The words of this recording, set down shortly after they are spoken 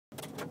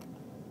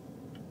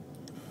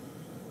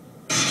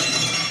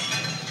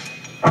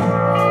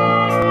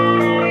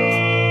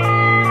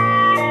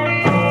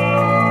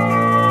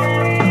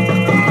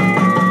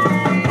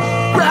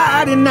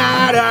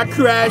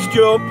crashed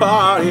your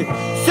party.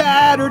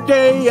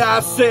 Saturday I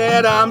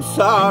said I'm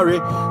sorry.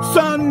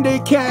 Sunday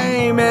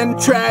came and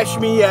trashed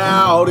me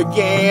out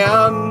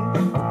again.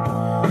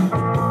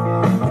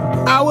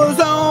 I was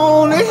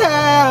only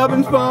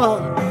having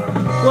fun,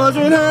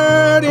 wasn't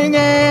hurting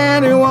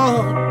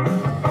anyone,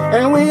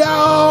 and we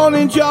all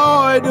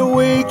enjoyed the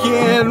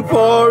weekend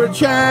for a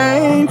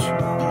change.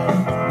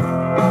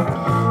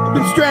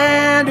 Been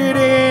stranded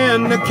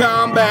in the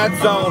combat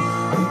zone,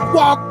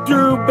 walked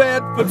through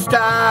Bedford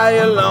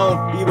style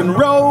alone, even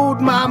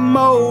rode my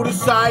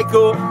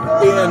motorcycle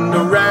in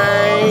the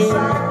rain.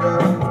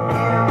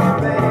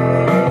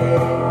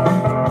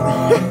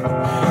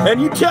 And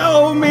you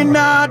told me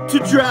not to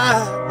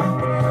drive,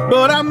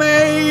 but I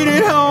made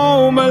it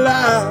home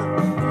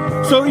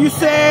alive. So you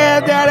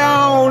said that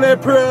only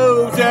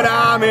proves that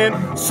I'm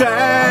insane.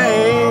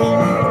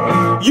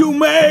 You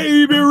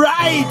may be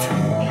right,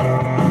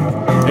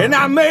 and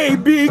I may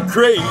be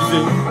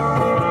crazy,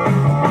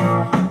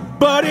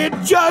 but it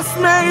just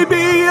may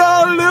be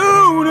a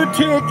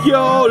lunatic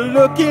you're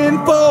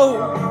looking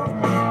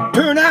for.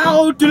 Turn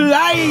out the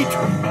light,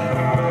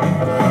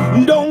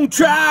 don't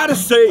try to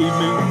save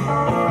me.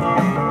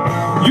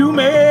 You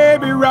may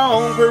be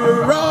wrong,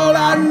 for all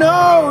I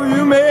know,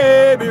 you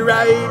may be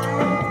right.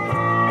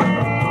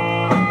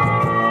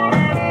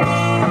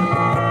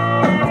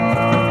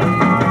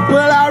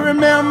 Well, I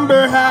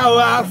remember how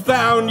I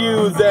found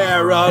you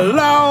there,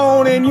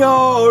 alone in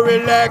your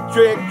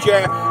electric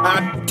chair.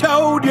 I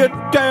told you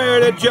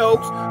dirty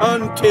jokes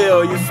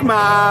until you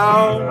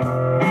smiled.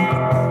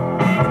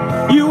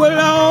 You were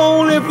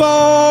lonely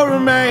for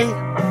me.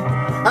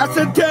 I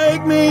said,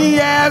 take me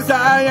as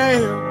I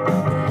am,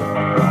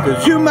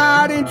 'cause you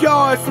might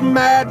enjoy some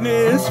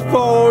madness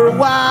for a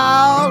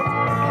while.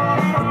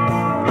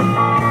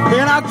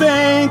 And I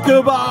think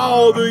of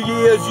all the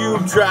years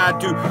you've tried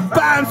to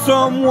find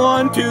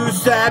someone to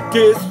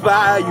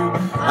satisfy you.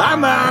 I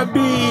might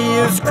be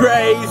as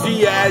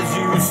crazy as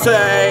you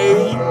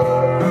say.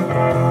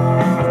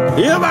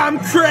 If I'm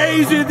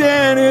crazy,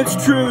 then it's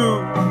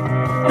true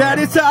that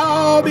it's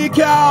all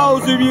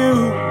because of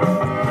you,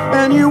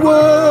 and you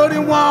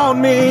wouldn't want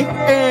me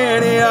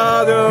any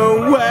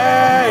other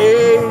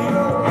way.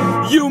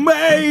 You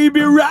may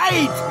be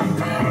right,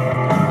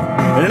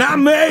 and I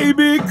may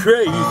be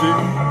crazy,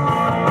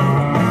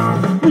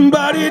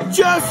 but it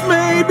just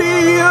may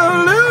be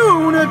a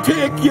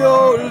lunatic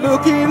you're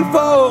looking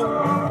for.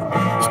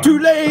 It's too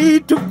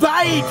late to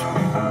fight,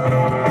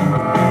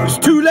 it's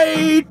too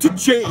late to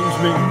change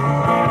me.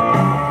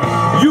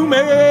 You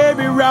may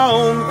be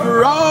wrong,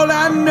 for all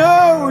I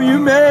know, you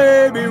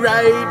may be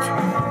right.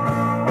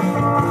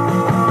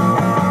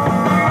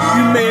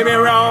 You may be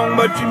wrong,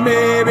 but you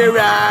may be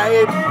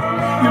right.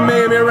 You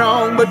may be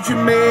wrong, but you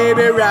may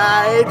be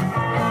right.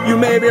 You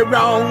may be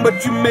wrong,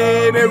 but you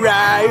may be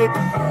right.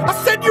 I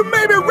said you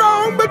may be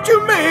wrong, but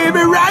you may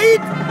be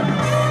right.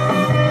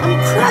 I'm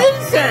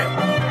crazy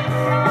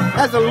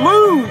as a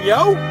loon,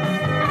 yo.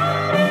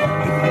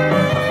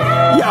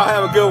 Y'all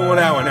have a good one,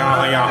 that one,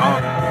 y'all.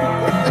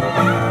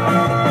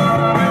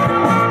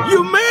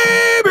 You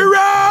may be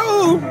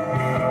wrong,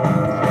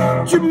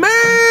 but you may